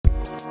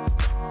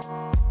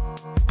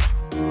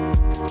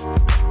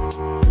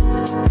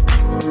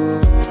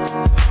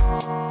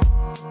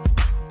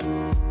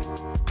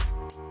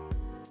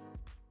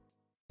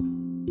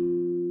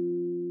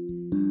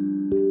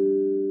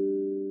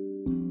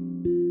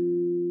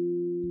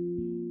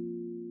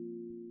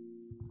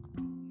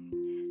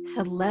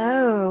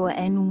Hello,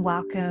 and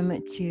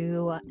welcome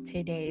to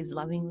today's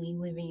Lovingly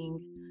Living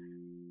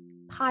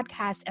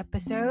podcast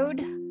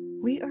episode.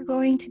 We are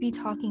going to be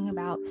talking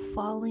about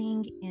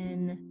falling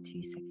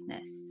into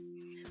sickness.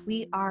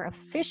 We are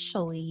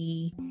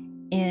officially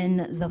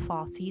in the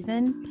fall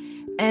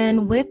season,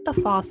 and with the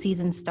fall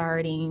season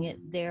starting,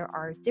 there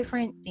are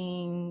different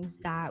things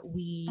that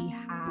we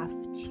have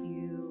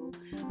to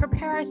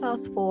prepare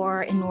ourselves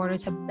for in order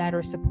to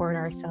better support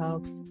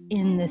ourselves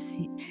in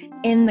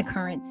the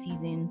current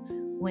season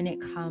when it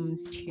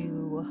comes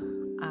to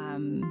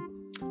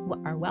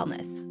our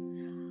wellness,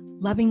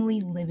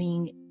 lovingly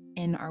living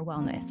in our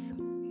wellness.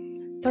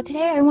 So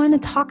today I want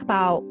to talk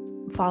about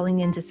falling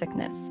into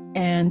sickness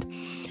and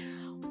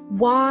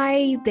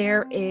why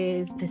there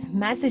is this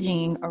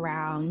messaging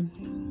around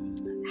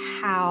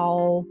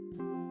how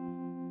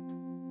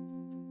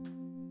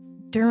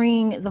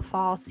during the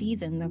fall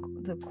season,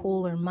 the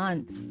cooler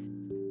months,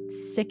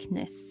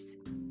 sickness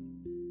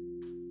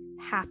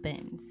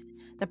happens.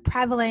 The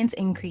prevalence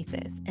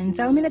increases. And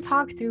so I'm going to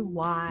talk through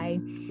why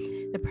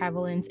the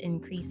prevalence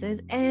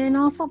increases and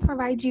also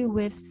provide you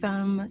with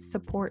some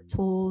support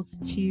tools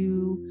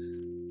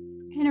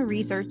to kind of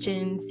research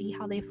and see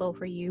how they feel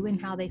for you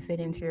and how they fit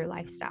into your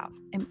lifestyle.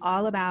 I'm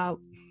all about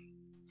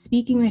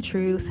speaking the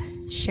truth,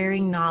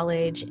 sharing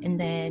knowledge, and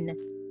then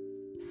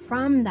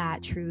from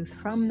that truth,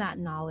 from that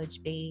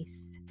knowledge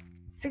base,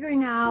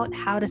 figuring out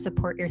how to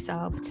support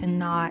yourself to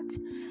not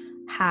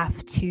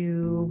have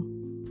to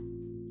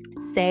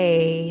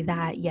say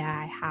that,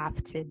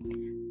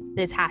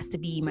 this has to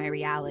be my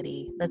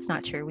reality. That's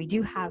not true. We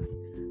do have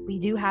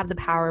the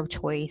power of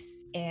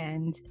choice,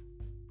 and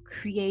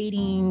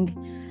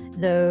creating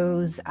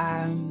those,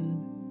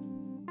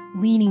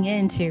 leaning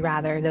into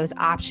rather those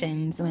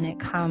options when it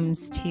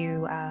comes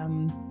to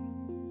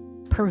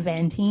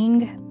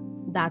preventing.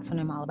 That's what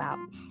I'm all about.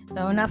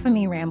 So enough of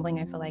me rambling.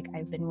 I feel like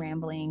I've been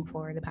rambling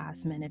for the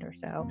past minute or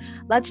so.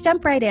 Let's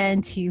jump right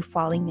into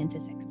falling into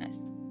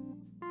sickness.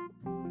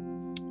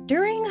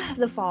 During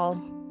the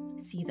fall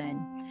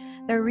season,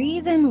 the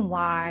reason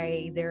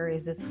why there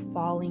is this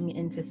falling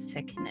into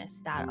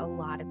sickness that a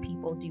lot of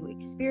people do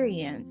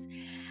experience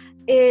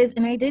is,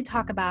 and I did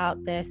talk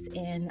about this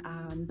in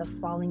the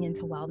Falling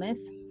into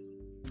Wellness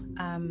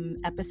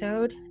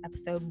episode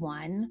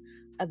 1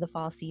 of the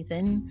fall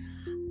season.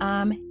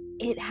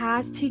 It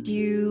has to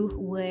do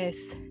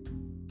with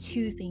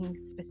two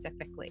things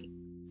specifically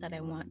that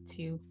I want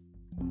to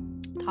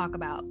talk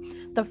about.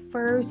 The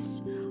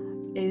first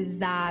is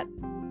that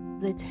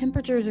the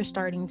temperatures are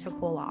starting to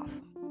cool off.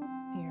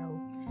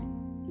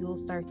 You'll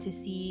start to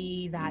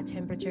see that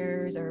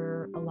temperatures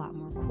are a lot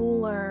more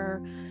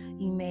cooler.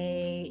 You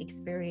may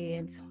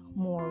experience a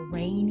more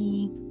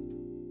rainy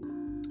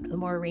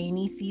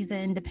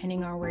season,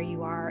 depending on where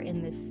you are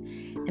in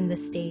the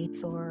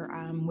States or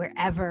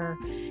wherever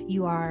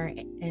you are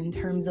in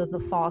terms of the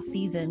fall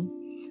season.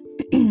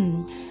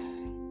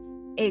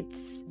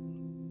 It's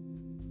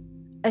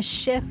a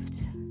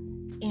shift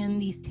in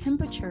these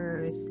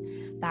temperatures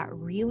that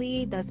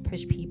really does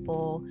push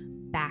people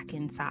back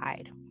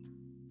inside.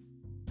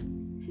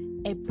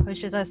 It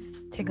pushes us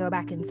to go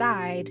back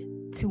inside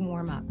to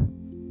warm up,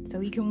 so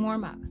we can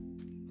warm up.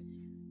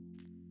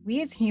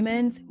 We as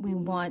humans, we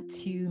want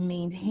to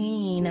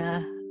maintain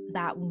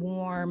that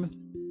warm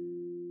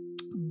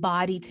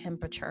body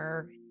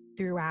temperature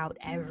throughout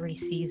every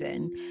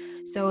season.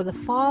 So the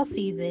fall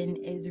season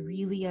is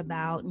really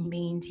about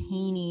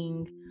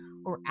maintaining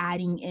or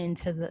adding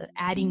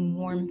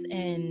warmth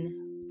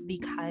in,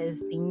 because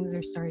things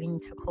are starting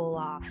to cool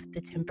off. The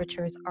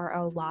temperatures are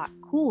a lot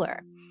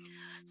cooler.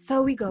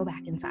 So we go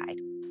back inside.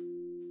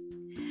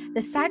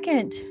 The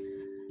second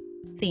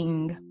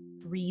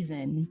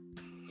reason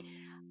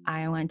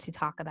I want to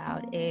talk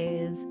about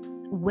is,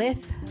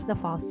 with the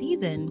fall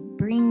season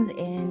brings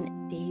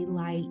in,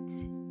 daylight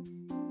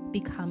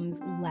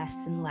becomes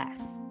less and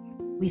less.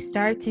 We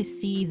start to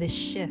see the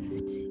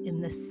shift in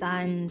the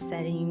sun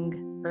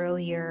setting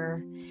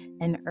earlier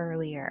and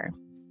earlier.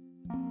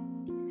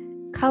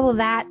 Couple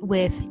that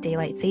with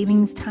daylight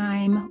savings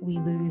time, we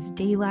lose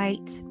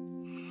daylight.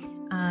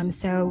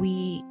 So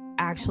we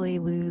actually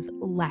lose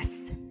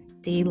less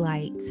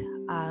daylight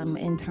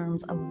in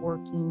terms of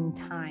working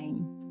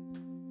time.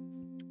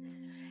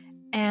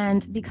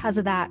 And because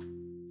of that,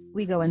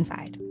 we go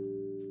inside.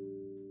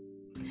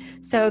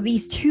 So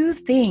these two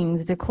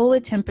things, the cooler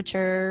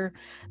temperature,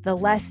 the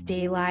less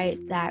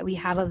daylight that we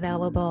have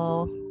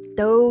available,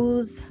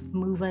 those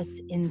move us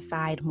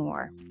inside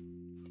more.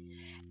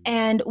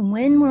 And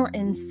when we're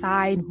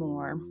inside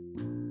more,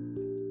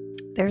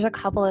 there's a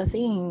couple of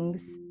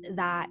things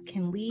that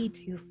can lead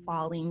to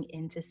falling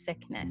into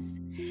sickness.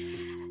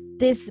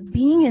 This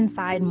being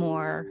inside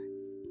more,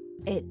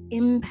 it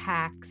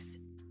impacts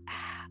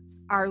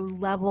our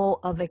level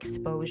of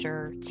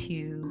exposure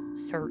to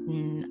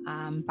certain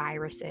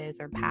viruses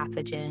or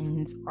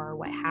pathogens or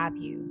what have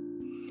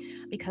you,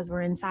 because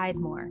we're inside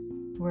more.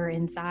 We're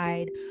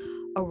inside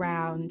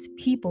around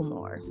people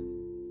more.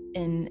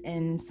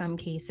 In some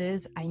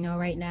cases, I know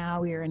right now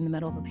we are in the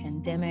middle of a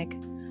pandemic,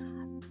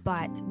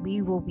 but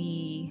we will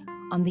be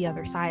on the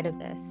other side of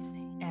this.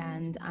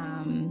 And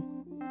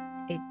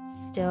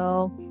it's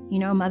still,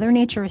 Mother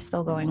Nature is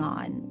still going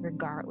on,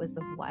 regardless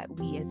of what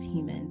we as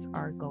humans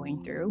are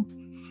going through.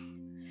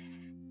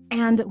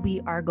 And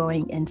we are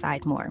going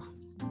inside more.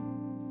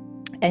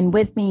 And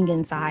with being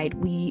inside,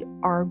 we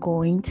are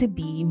going to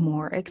be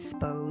more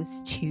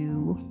exposed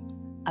to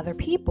other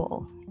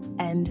people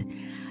and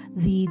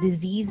the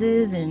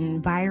diseases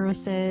and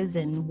viruses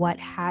and what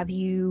have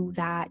you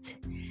that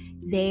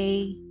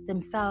they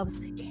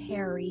themselves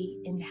carry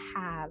and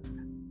have.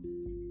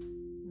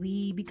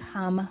 We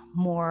become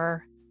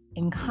more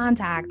in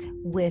contact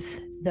with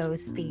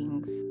those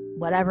things,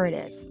 whatever it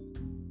is.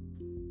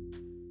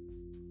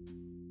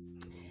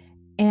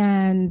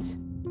 And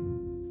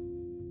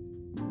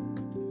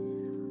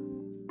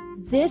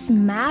this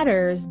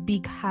matters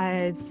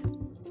because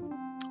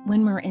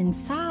when we're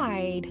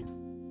inside,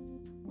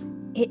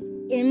 it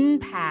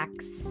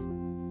impacts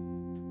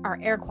our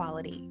air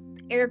quality.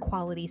 Air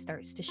quality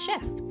starts to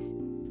shift.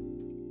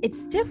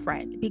 It's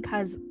different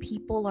because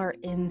people are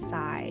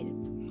inside.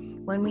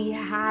 When we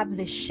have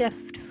the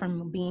shift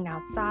from being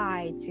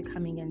outside to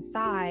coming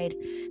inside,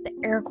 the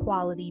air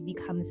quality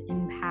becomes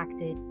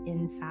impacted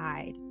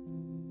inside.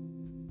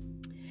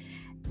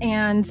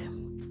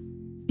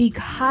 And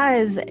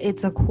because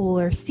it's a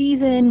cooler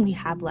season, we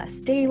have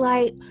less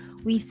daylight,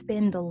 we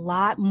spend a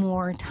lot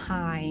more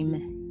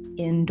time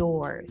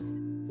indoors.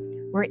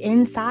 We're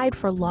inside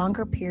for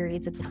longer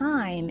periods of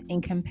time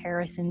in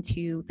comparison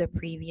to the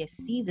previous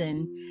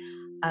season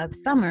of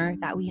summer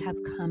that we have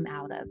come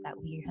out of,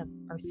 that we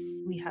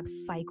have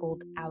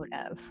cycled out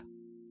of.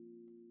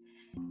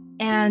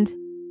 And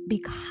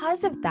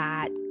because of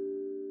that,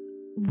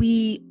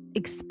 we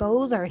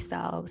expose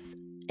ourselves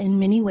in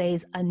many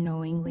ways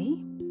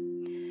unknowingly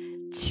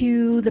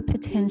to the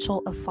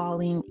potential of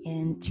falling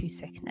into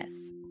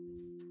sickness,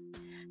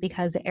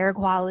 because the air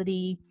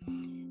quality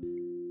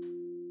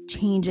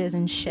changes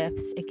and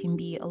shifts. It can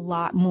be a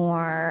lot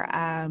more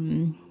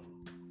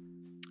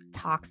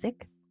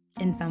toxic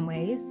in some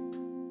ways.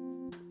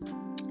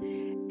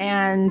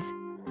 And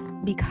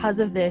because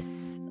of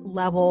this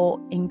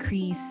level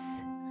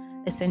increase,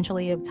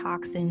 essentially, of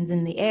toxins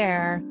in the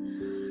air,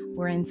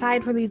 we're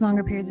inside for these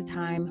longer periods of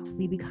time.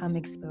 We become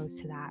exposed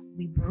to that.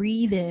 We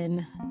breathe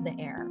in the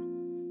air.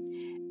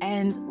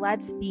 And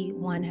let's be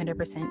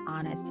 100%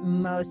 honest.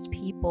 Most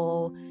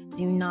people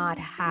do not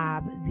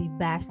have the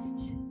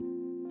best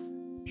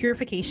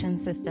purification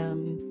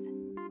systems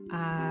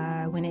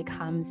when it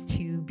comes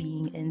to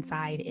being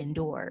inside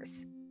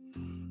indoors.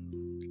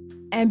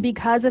 And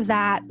because of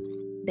that,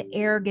 the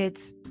air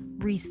gets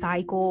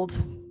recycled,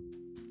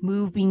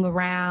 moving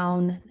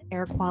around,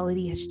 air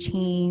quality has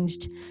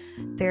changed.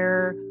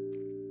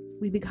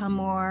 We become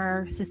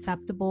more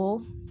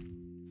susceptible,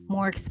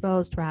 more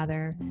exposed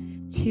rather,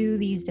 to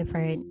these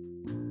different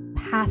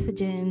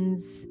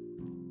pathogens,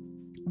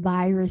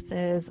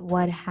 viruses,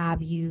 what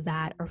have you,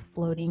 that are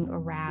floating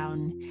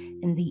around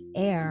in the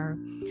air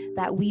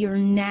that we are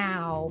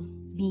now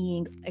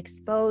being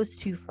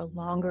exposed to for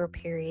longer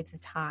periods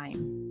of time.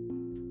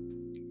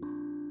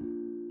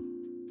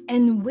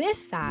 And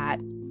with that,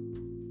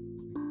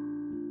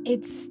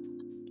 it's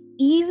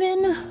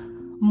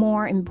even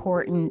more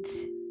important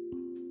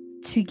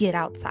to get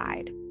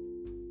outside.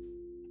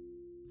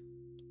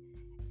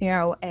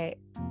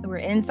 We're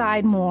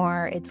inside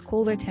more, it's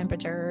cooler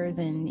temperatures,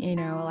 and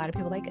a lot of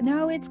people are like,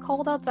 no, it's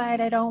cold outside,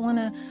 I don't want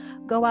to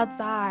go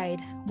outside.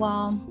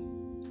 Well,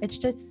 it's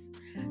just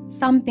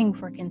something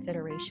for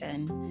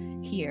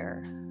consideration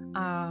here.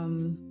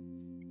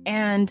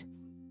 And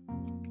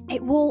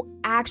it will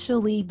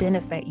actually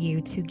benefit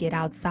you to get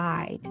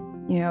outside.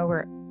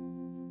 We're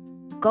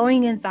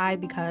going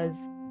inside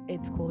because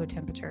it's cooler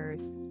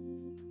temperatures.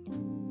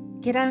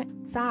 Get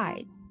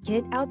outside,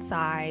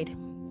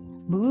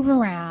 move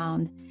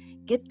around,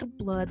 get the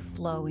blood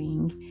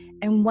flowing.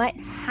 And what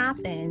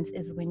happens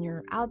is when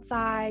you're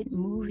outside,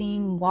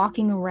 moving,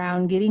 walking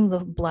around, getting the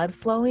blood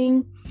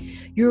flowing,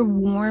 you're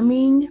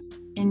warming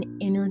and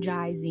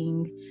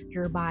energizing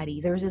your body.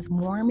 There's this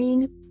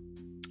warming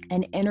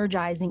and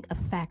energizing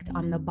effect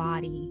on the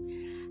body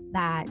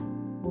that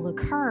will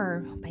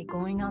occur by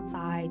going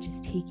outside,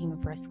 just taking a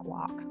brisk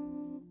walk.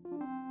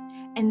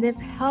 And this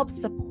helps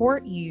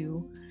support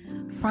you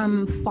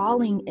from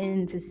falling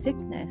into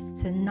sickness,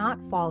 to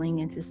not falling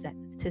into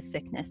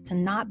sickness, to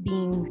not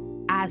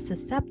being as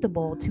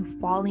susceptible to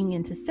falling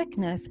into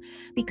sickness,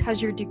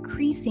 because you're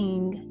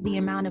decreasing the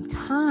amount of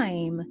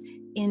time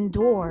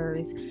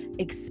indoors being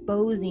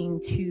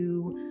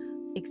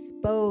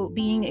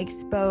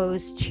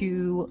exposed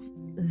to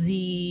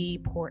the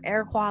poor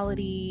air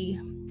quality,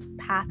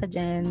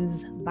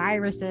 pathogens,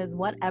 viruses,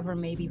 whatever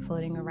may be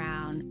floating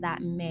around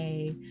that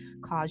may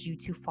cause you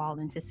to fall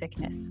into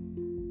sickness.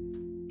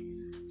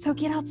 So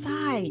get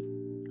outside.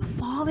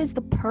 Fall is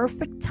the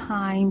perfect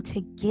time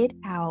to get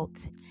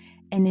out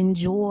and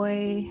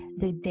enjoy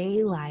the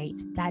daylight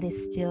that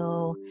is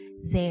still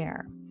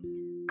there.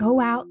 Go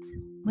out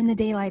when the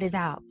daylight is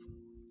out.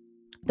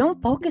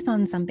 Don't focus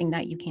on something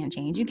that you can't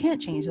change. You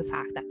can't change the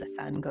fact that the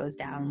sun goes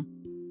down.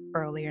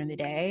 earlier in the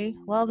day.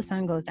 Well, the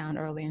sun goes down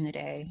earlier in the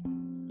day.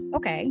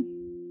 Okay,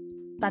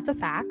 that's a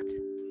fact.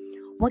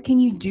 What can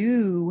you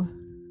do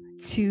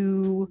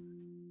to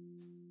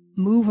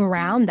move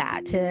around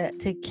that,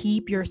 to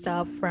keep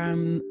yourself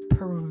from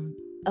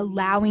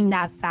allowing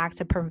that fact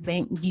to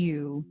prevent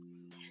you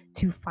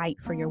to fight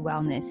for your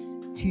wellness,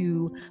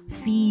 to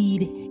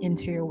feed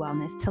into your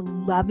wellness, to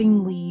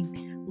lovingly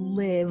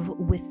live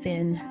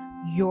within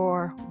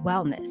your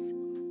wellness?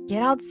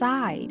 Get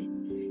outside.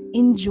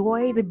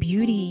 Enjoy the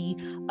beauty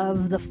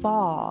of the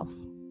fall,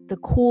 the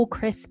cool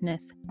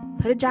crispness.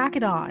 Put a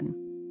jacket on.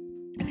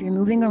 If you're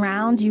moving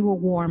around, you will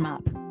warm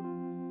up.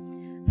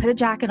 Put a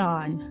jacket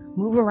on,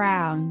 move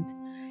around,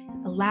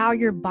 allow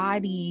your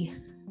body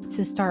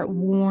to start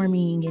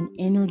warming and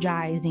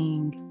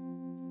energizing.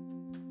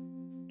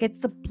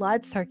 Gets the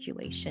blood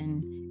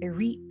circulation. It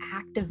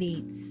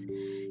reactivates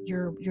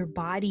your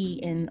body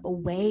in a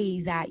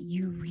way that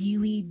you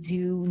really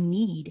do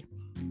need.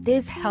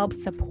 This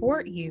helps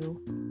support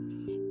you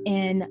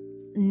in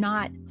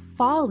not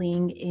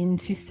falling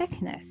into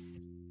sickness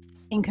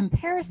in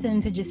comparison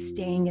to just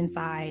staying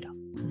inside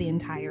the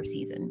entire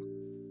season.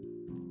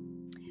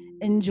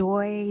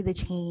 Enjoy the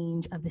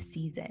change of the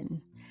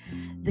season,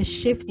 the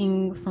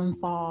shifting from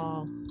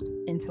fall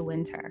into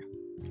winter.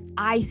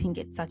 I think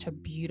it's such a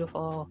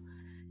beautiful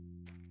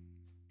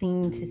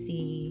thing to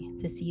see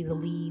the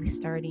leaves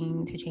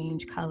starting to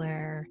change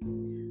color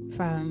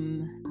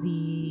from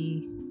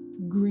the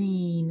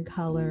green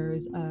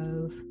colors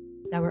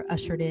that were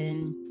ushered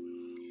in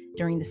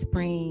during the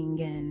spring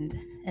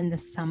and the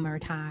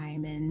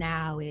summertime, and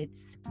now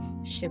it's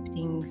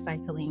shifting,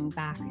 cycling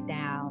back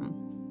down.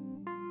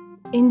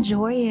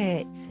 Enjoy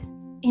it.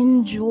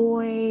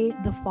 Enjoy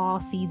the fall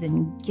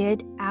season.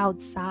 Get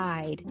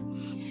outside.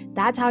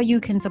 That's how you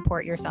can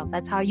support yourself.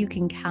 That's how you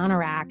can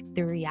counteract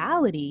the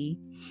reality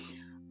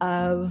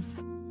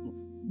of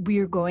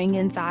we're going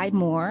inside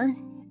more,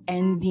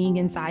 and being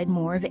inside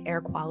more, the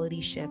air quality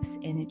shifts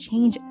and it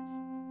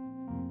changes.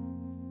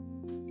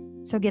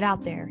 So get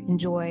out there.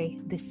 Enjoy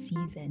the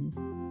season.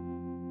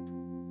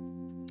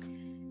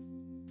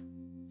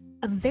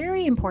 A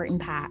very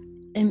important fact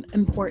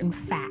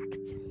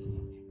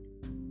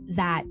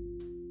that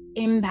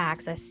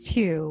impacts us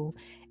too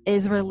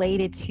is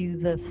related to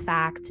the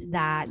fact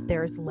that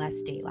there's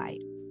less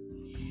daylight.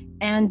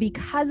 And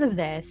because of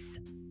this,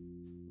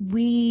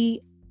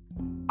 we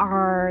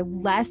are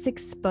less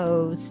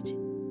exposed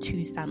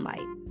to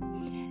sunlight.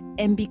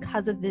 And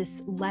because of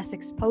this less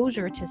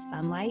exposure to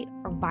sunlight,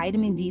 our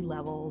vitamin D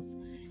levels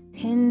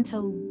tend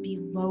to be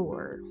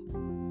lower.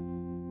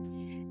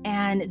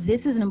 And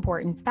this is an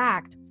important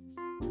fact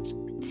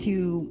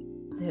to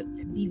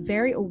be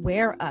very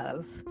aware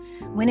of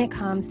when it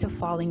comes to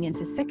falling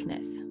into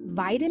sickness.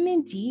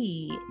 Vitamin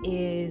D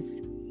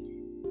is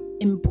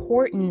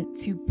important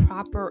to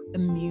proper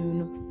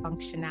immune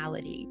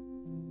functionality.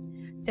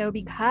 So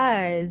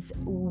because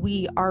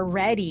we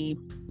already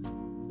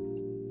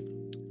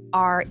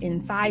are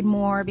inside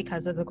more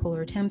because of the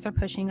cooler temps are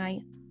pushing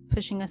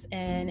us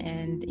in,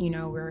 and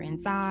we're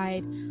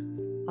inside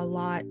a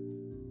lot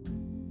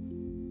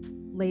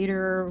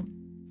later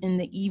in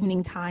the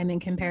evening time in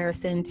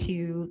comparison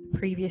to the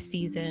previous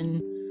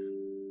season,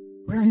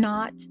 we're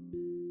not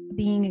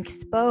being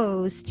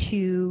exposed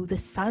to the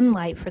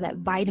sunlight for that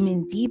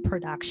vitamin D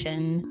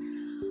production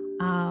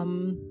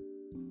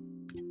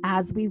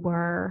as we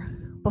were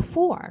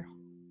before.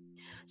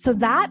 So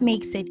that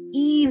makes it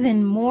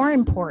even more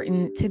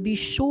important to be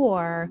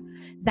sure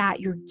that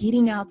you're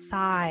getting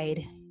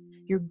outside,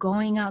 you're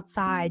going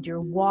outside,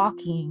 you're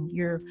walking,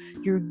 you're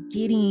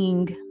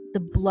getting the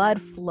blood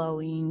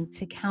flowing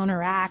to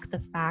counteract the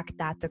fact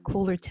that the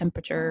cooler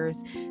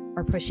temperatures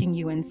are pushing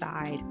you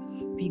inside.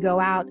 If you go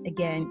out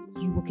again,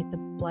 you will get the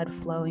blood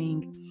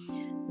flowing.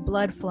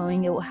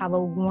 It will have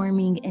a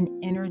warming and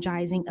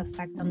energizing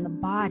effect on the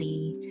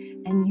body,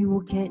 and you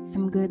will get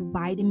some good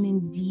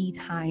vitamin D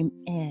time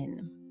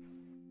in.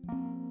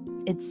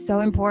 It's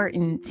so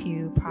important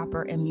to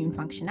proper immune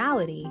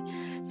functionality.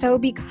 So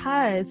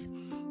because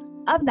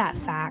of that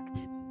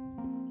fact,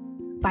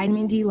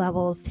 vitamin D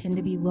levels tend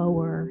to be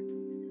lower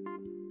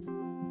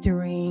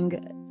during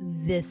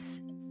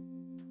this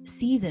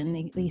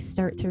season. They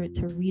start to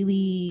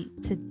really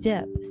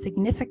dip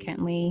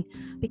significantly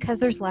because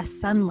there's less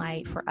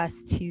sunlight for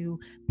us to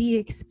be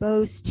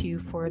exposed to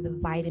for the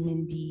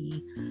vitamin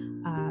D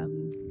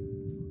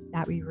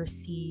that we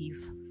receive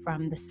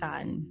from the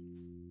sun.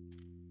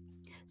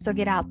 So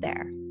get out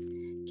there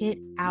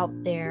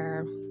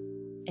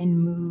and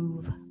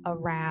move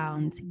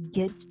around.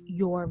 Get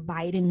your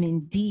vitamin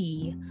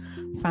D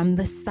from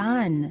the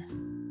sun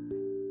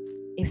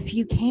if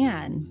you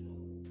can.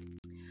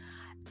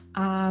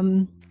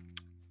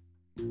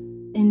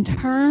 In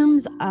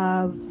terms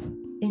of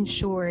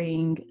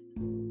ensuring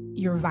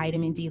your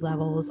vitamin D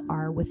levels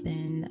are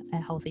within a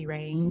healthy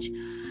range,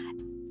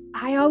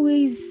 I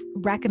always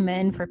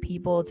recommend for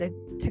people to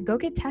go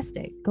get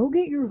tested. Go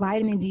get your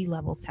vitamin D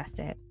levels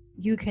tested.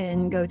 You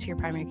can go to your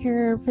primary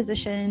care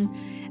physician.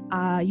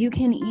 You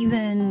can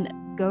even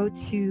go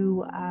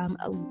to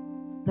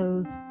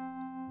those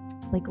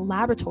like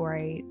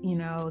laboratory,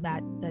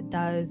 that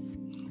does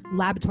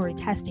laboratory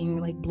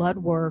testing, like blood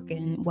work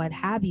and what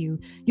have you,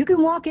 you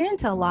can walk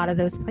into a lot of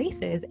those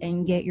places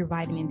and get your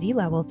vitamin D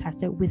levels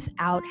tested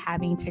without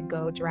having to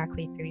go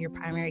directly through your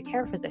primary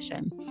care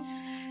physician.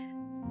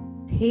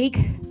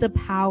 Take the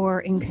power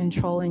and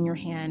control in your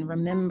hand.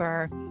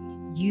 Remember,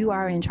 you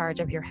are in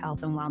charge of your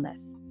health and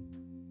wellness,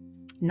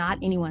 not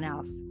anyone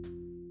else.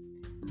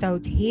 So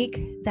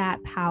take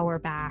that power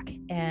back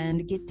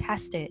and get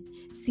tested.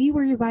 See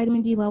where your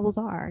vitamin D levels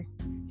are.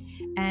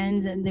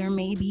 And there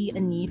may be a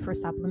need for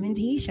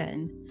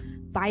supplementation.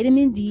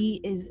 Vitamin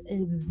D is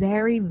a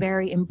very,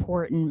 very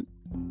important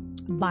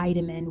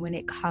vitamin when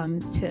it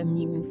comes to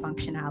immune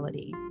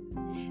functionality.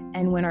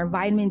 And when our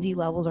vitamin D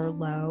levels are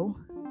low,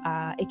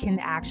 it can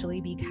actually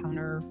be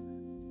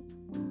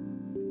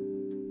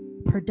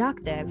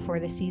counterproductive for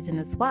the season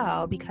as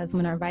well, because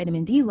when our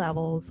vitamin D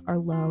levels are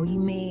low, you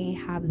may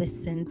have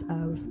this sense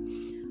of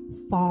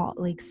fall,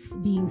 like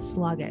being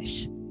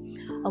sluggish.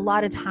 A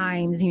lot of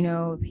times,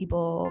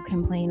 people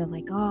complain of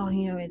like, oh,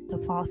 it's the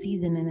fall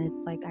season and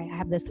it's like I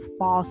have this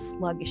fall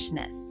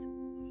sluggishness.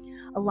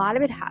 A lot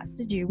of it has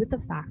to do with the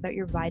fact that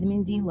your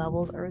vitamin D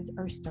levels are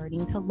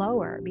starting to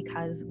lower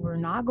because we're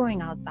not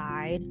going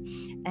outside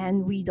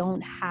and we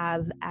don't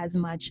have as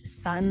much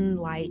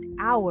sunlight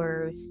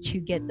hours to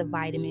get the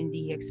vitamin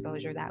D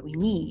exposure that we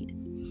need.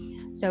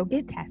 So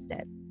get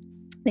tested.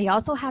 They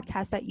also have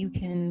tests that you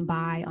can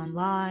buy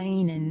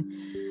online and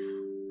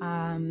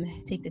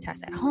take the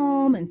test at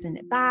home and send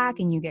it back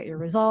and you get your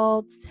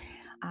results.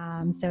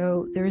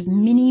 So there's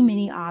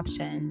many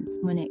options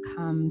when it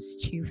comes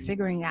to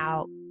figuring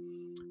out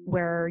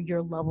where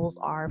your levels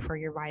are for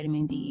your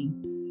vitamin D.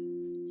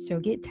 So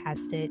get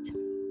tested.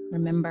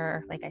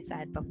 Remember, like I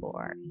said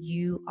before,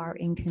 you are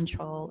in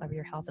control of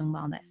your health and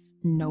wellness.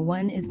 No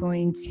one is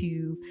going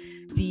to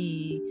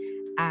be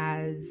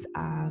as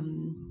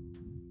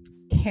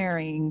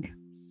caring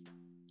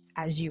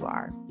as you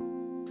are.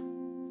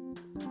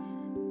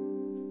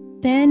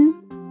 Then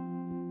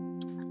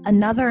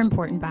another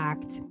important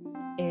fact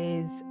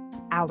is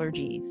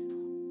allergies.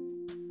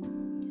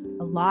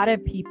 A lot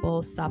of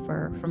people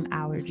suffer from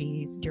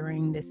allergies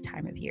during this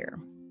time of year.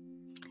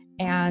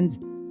 And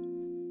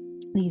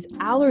these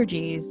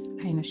allergies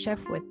kind of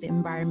shift with the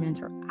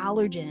environment or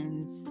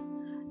allergens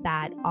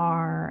that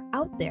are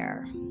out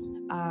there,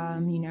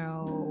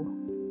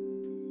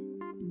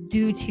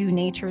 due to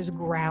nature's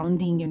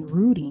grounding and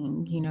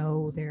rooting.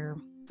 They're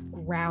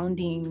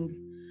grounding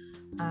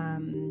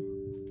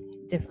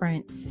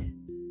different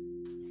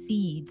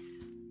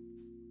seeds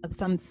of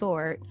some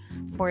sort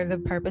for the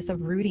purpose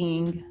of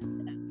rooting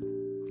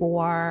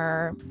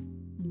for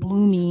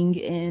blooming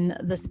in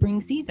the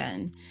spring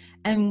season.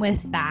 And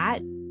with that,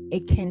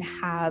 it can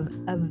have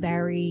a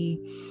very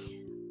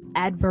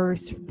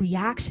adverse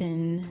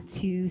reaction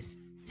to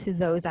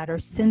those that are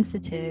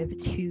sensitive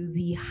to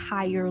the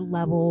higher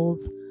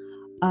levels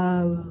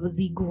of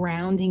the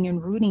grounding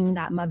and rooting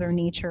that Mother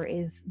Nature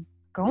is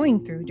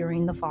going through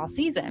during the fall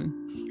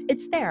season.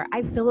 It's there.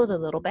 I feel it a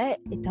little bit.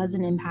 It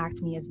doesn't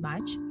impact me as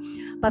much.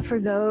 But for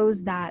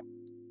those that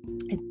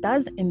it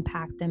does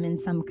impact them in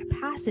some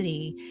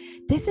capacity,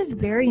 this is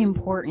very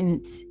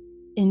important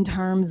in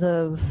terms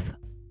of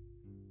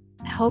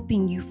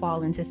helping you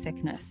fall into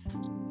sickness.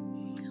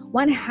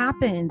 What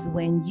happens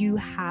when you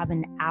have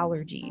an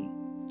allergy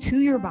to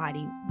your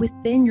body,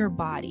 within your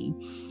body,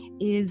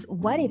 is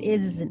what it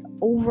is an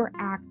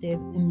overactive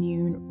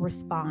immune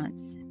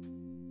response.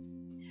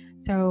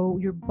 So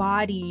your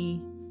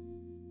body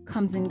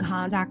comes in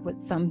contact with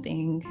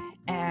something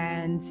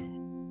and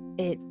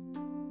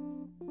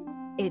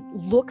it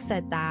looks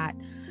at that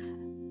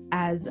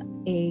as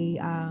the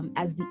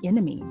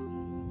enemy,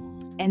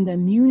 and the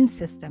immune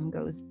system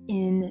goes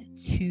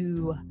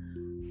into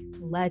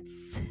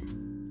let's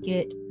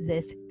get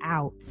this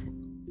out,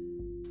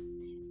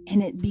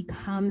 and it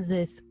becomes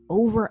this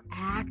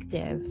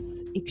overactive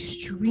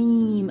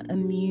extreme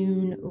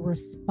immune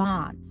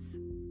response.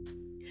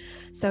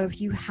 So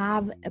if you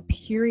have a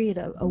period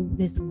of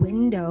this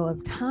window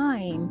of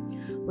time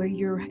where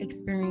you're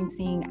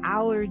experiencing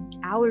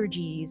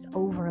allergies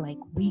over like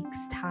weeks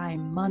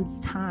time,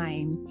 months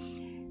time,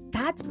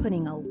 that's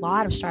putting a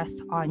lot of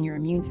stress on your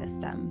immune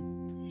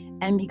system.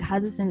 And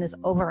because it's in this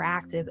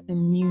overactive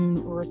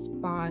immune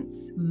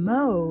response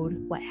mode,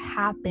 what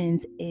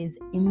happens is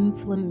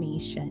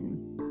inflammation.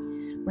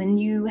 When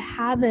you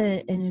have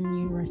an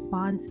immune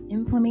response,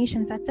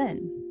 inflammation sets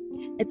in.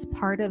 It's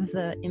part of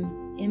the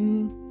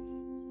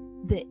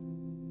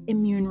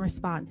immune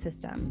response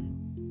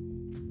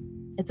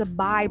system. It's a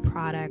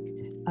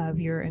byproduct of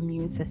your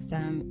immune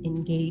system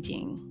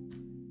engaging.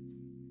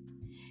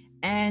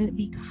 And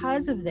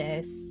because of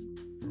this,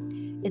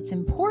 it's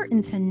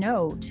important to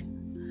note,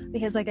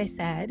 because like I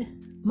said,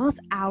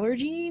 most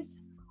allergies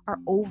are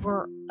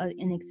over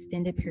an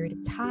extended period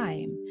of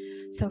time.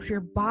 So if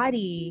your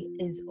body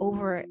is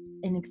over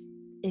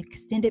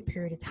extended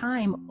period of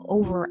time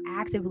over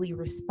actively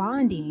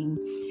responding,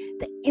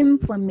 the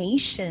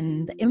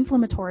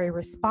inflammatory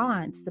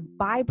response, the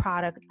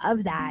byproduct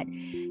of that,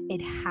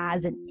 it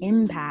has an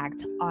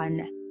impact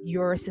on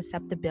your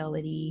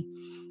susceptibility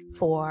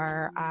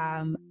for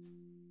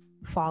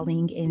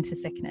falling into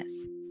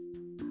sickness.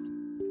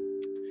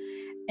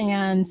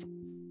 And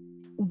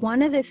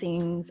one of the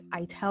things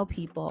I tell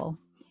people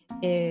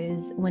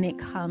is when it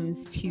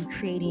comes to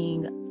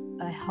creating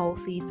a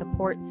healthy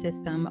support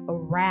system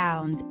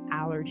around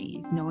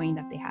allergies, knowing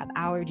that they have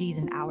allergies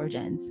and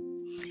allergens,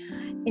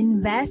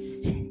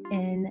 invest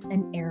in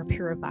an air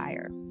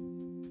purifier.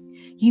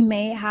 You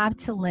may have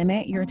to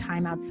limit your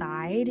time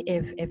outside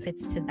if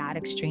it's to that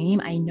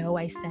extreme. I know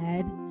I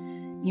said,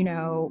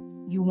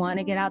 you want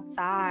to get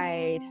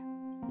outside,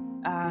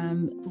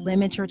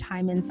 limit your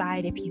time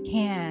inside if you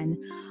can.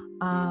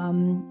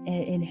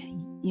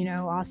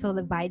 Also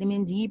the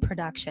vitamin D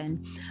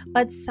production.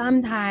 But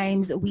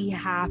sometimes we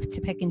have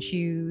to pick and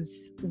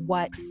choose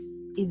what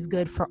is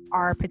good for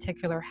our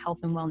particular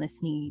health and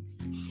wellness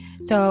needs.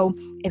 So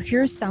if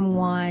you're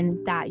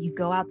someone that you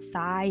go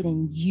outside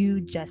and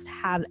you just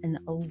have an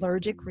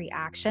allergic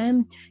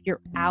reaction, your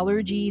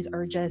allergies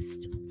are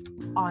just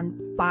on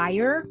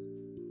fire,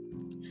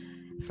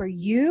 for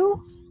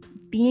you,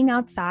 being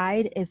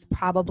outside is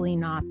probably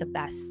not the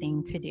best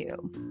thing to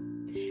do.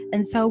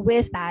 And so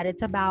with that,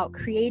 it's about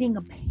creating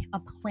a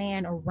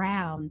plan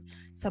around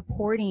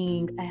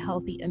supporting a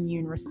healthy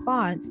immune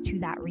response to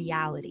that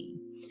reality.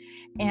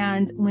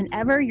 And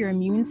whenever your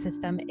immune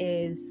system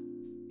is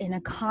in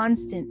a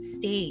constant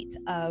state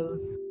of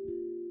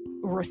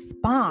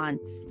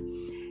response,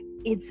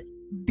 it's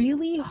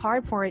really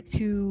hard for it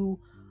to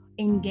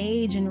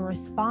engage and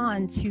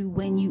respond to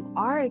when you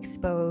are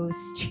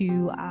exposed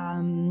to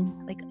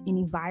like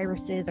any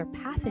viruses or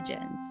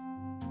pathogens.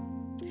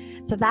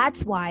 So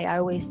that's why I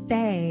always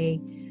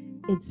say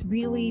it's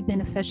really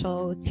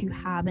beneficial to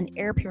have an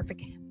air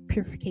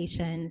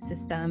purification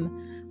system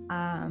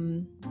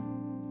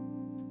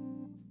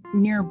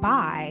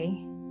nearby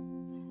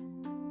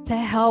to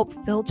help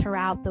filter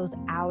out those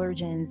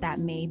allergens that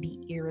may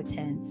be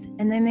irritants.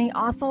 And then they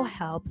also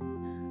help,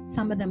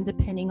 some of them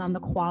depending on the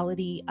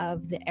quality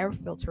of the air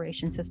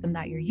filtration system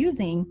that you're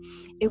using,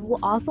 it will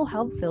also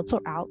help filter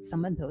out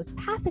some of those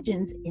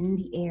pathogens in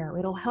the air.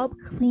 It'll help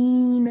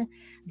clean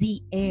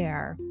the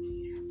air.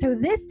 So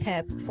this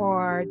tip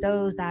for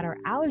those that are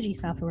allergy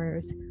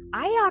sufferers,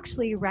 I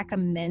actually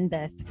recommend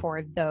this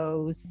for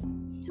those,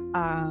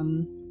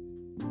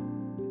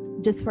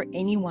 just for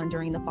anyone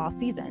during the fall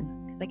season.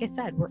 Because like I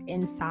said, we're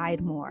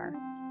inside more.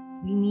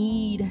 We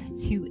need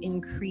to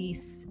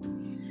increase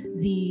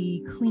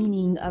the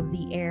cleaning of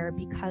the air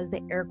because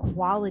the air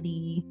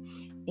quality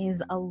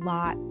is a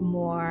lot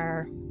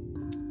more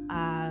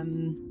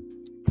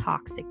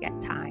toxic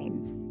at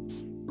times.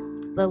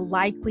 The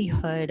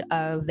likelihood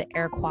of the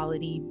air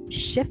quality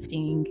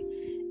shifting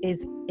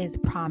is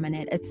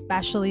prominent,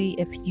 especially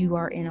if you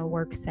are in a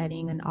work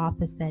setting, an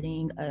office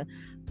setting, a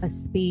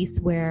space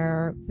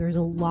where there's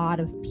a lot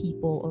of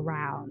people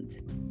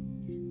around.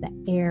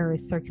 The air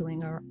is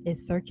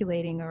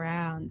circulating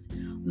around.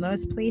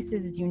 Most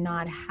places do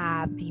not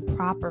have the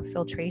proper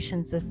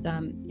filtration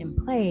system in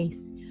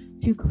place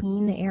to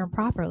clean the air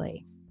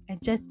properly.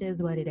 It just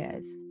is what it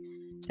is.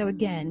 So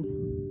again,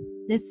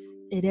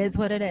 it is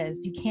what it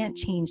is. You can't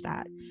change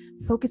that.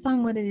 Focus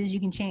on what it is you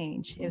can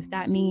change. If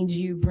that means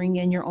you bring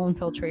in your own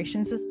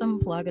filtration system,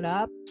 plug it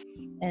up,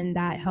 and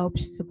that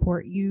helps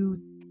support you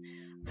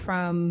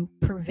from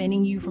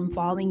preventing you from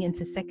falling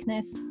into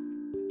sickness,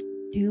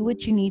 do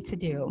what you need to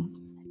do.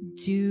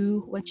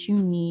 Do what you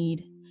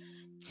need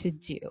to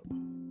do.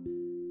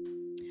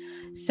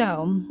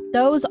 So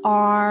those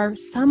are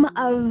some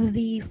of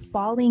the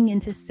falling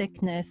into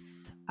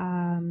sickness,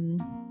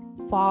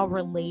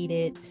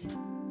 fall-related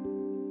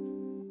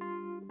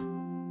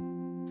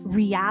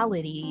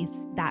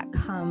realities that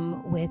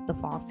come with the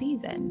fall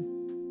season.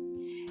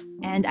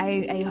 And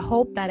I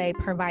hope that I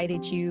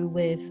provided you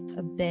with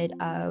a bit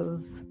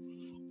of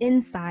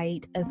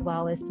insight as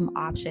well as some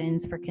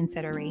options for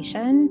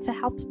consideration to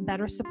help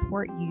better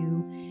support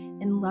you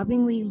in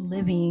lovingly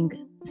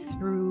living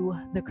through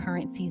the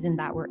current season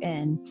that we're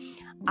in.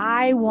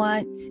 I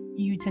want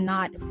you to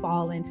not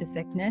fall into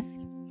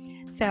sickness.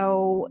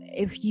 So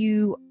if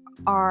you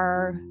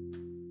are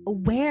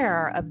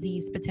aware of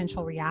these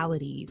potential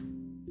realities,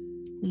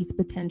 these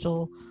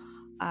potential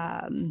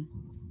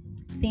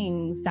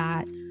things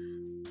that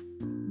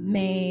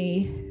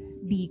may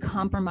be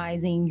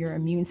compromising your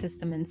immune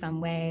system in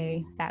some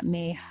way, that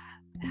may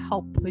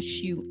help push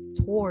you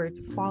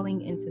towards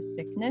falling into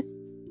sickness,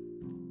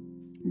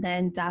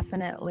 then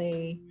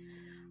definitely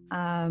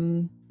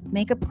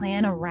make a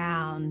plan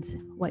around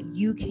what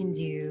you can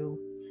do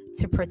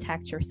to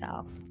protect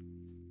yourself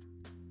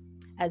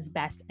as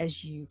best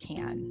as you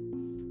can.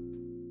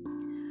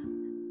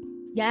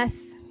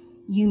 Yes,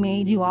 you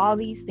may do all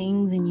these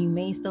things and you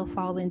may still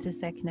fall into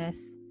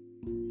sickness.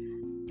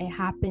 It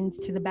happens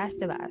to the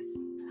best of us.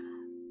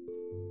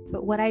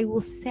 But what I will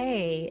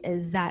say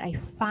is that I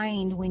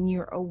find when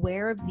you're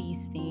aware of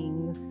these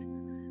things,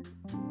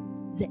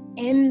 the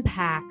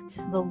impact,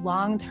 the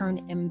long-term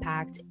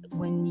impact,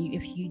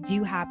 if you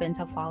do happen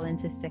to fall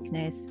into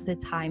sickness, the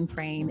time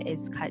frame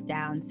is cut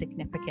down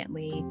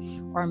significantly,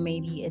 or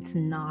maybe it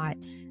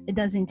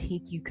doesn't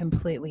take you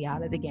completely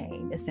out of the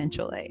game,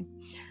 essentially.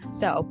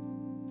 So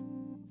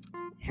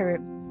here,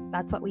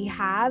 that's what we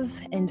have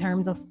in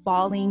terms of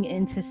falling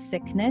into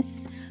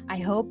sickness.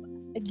 I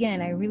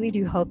really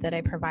do hope that I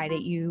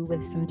provided you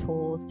with some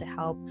tools to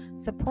help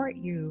support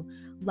you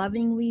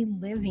lovingly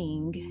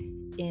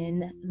living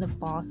in the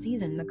fall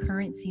season, the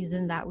current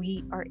season that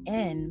we are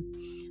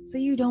in, so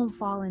you don't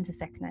fall into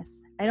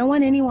sickness. I don't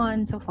want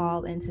anyone to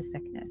fall into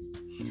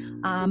sickness.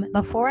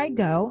 Before I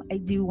go, I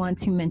do want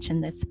to mention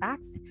this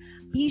fact.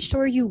 Be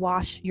sure you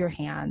wash your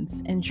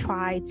hands and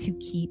try to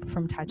keep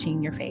from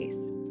touching your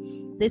face.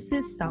 This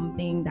is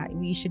something that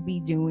we should be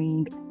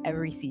doing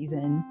every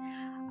season.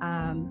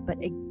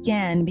 But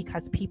again,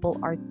 because people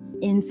are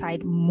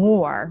inside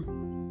more,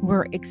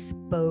 we're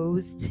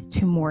exposed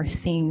to more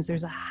things.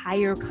 There's a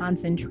higher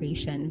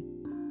concentration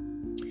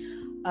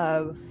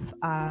of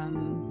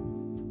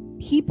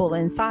people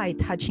inside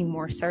touching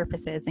more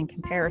surfaces in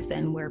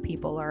comparison where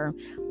people are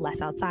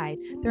less outside.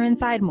 They're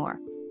inside more.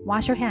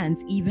 Wash your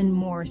hands even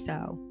more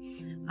so.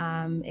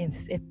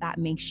 If that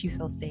makes you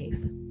feel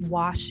safe.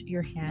 Wash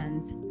your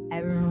hands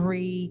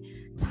every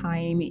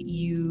time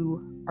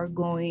you are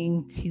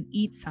going to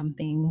eat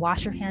something.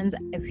 Wash your hands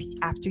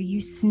after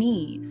you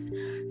sneeze.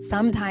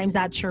 Sometimes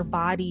that's your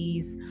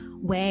body's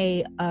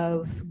way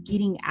of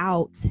getting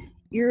out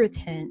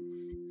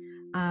irritants.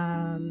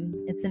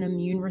 It's an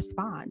immune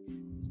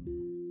response.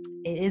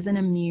 It is an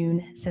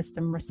immune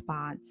system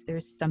response.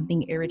 There's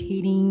something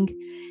irritating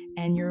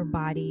and your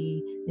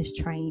body is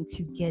trying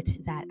to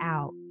get that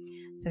out.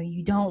 So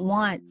you don't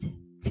want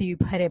to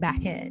put it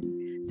back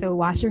in. So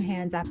wash your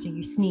hands after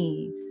you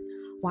sneeze.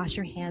 Wash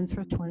your hands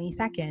for 20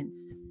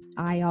 seconds.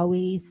 I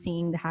always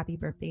sing the happy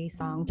birthday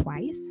song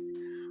twice.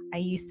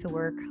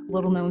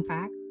 Little known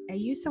fact, I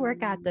used to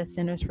work at the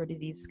Centers for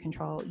Disease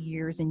Control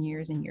years and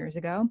years and years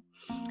ago.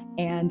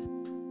 And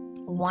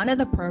one of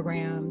the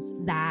programs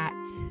that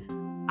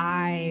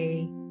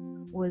I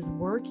was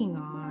working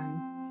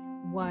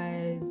on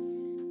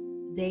was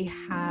they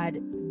had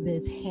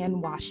this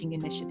hand washing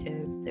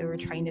initiative. They were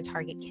trying to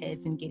target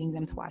kids and getting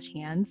them to wash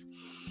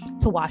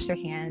their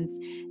hands.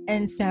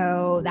 And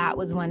so that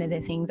was one of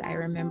the things I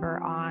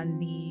remember on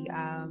the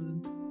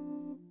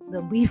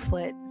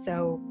leaflet.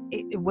 So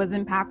it was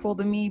impactful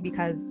to me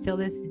because till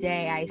this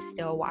day, I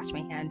still wash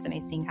my hands and I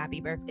sing happy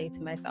birthday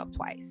to myself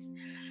twice.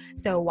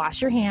 So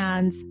wash your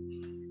hands,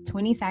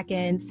 20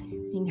 seconds,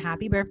 sing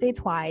happy birthday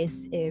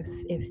twice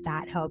if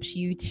that helps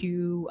you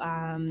to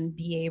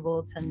be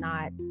able to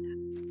not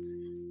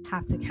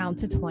have to count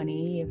to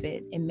 20. If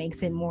it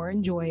makes it more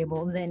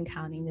enjoyable than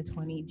counting to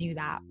 20, do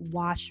that.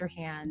 Wash your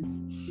hands.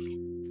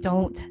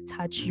 Don't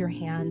touch your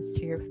hands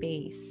to your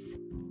face.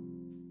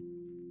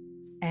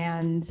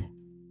 And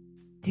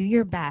do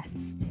your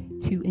best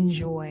to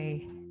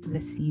enjoy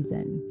the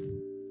season.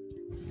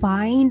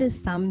 Find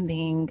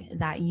something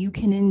that you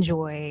can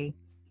enjoy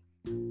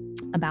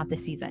about the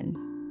season.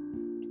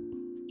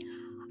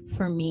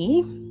 For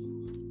me,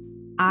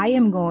 I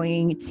am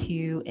going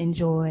to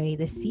enjoy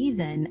the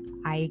season.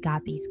 I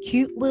got these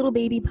cute little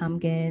baby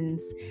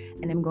pumpkins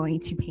and I'm going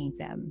to paint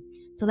them.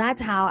 So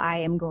that's how I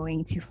am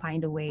going to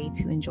find a way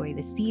to enjoy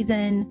the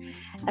season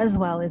as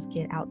well as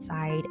get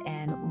outside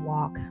and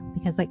walk.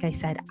 Because like I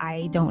said,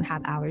 I don't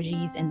have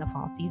allergies in the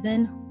fall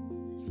season.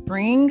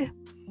 Spring,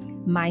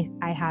 I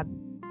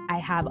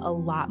have a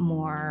lot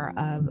more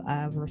of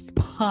a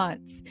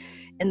response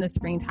in the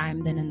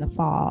springtime than in the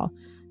fall.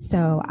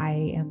 So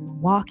I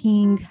am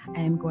walking,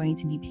 I am going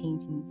to be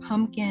painting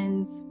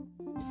pumpkins.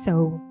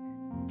 So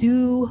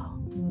do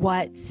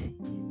what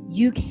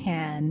you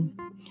can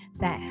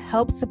that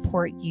helps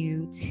support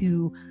you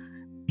to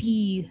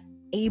be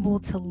able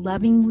to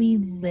lovingly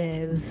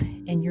live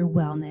in your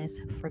wellness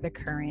for the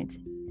current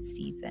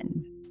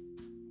season.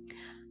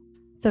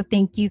 So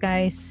thank you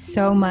guys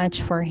so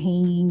much for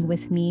hanging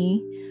with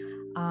me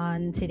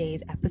on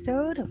today's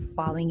episode of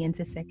Falling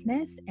into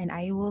Sickness, and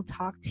I will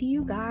talk to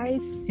you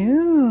guys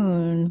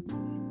soon.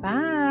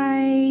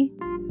 Bye.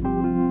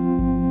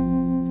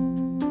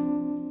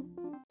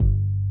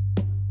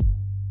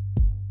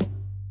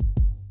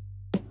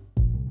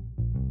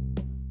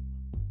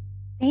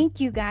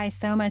 Thank you guys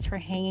so much for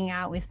hanging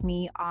out with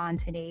me on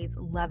today's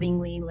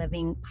Lovingly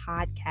Living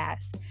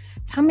podcast.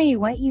 Tell me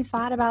what you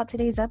thought about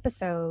today's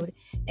episode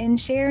and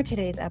share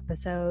today's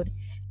episode.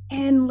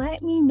 And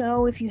let me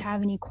know if you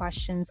have any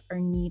questions or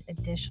need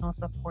additional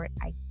support.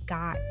 I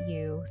got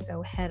you.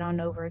 So head on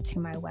over to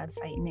my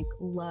website,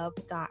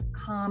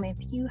 nicklove.com, if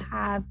you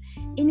have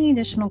any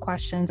additional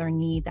questions or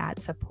need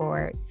that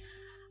support.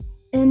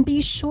 And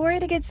be sure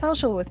to get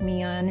social with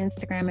me on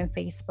Instagram and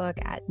Facebook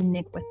at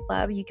Nick with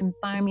Love. You can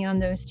find me on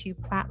those two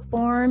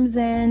platforms.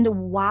 And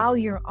while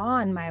you're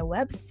on my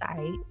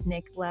website,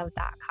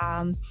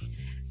 nicklove.com,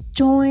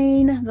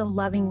 join the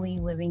Lovingly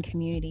Living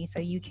community so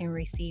you can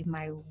receive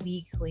my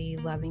weekly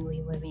Lovingly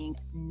Living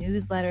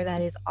newsletter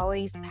that is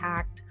always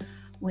packed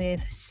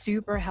with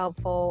super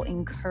helpful,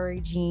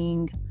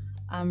 encouraging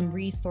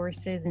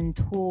resources and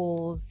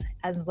tools,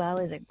 as well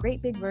as a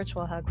great big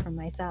virtual hug from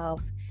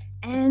myself.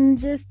 And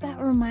just that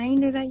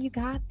reminder that you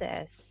got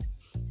this.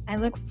 I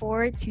look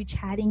forward to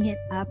chatting it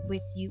up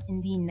with you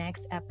in the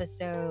next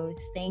episode.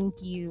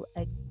 Thank you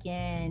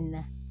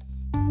again.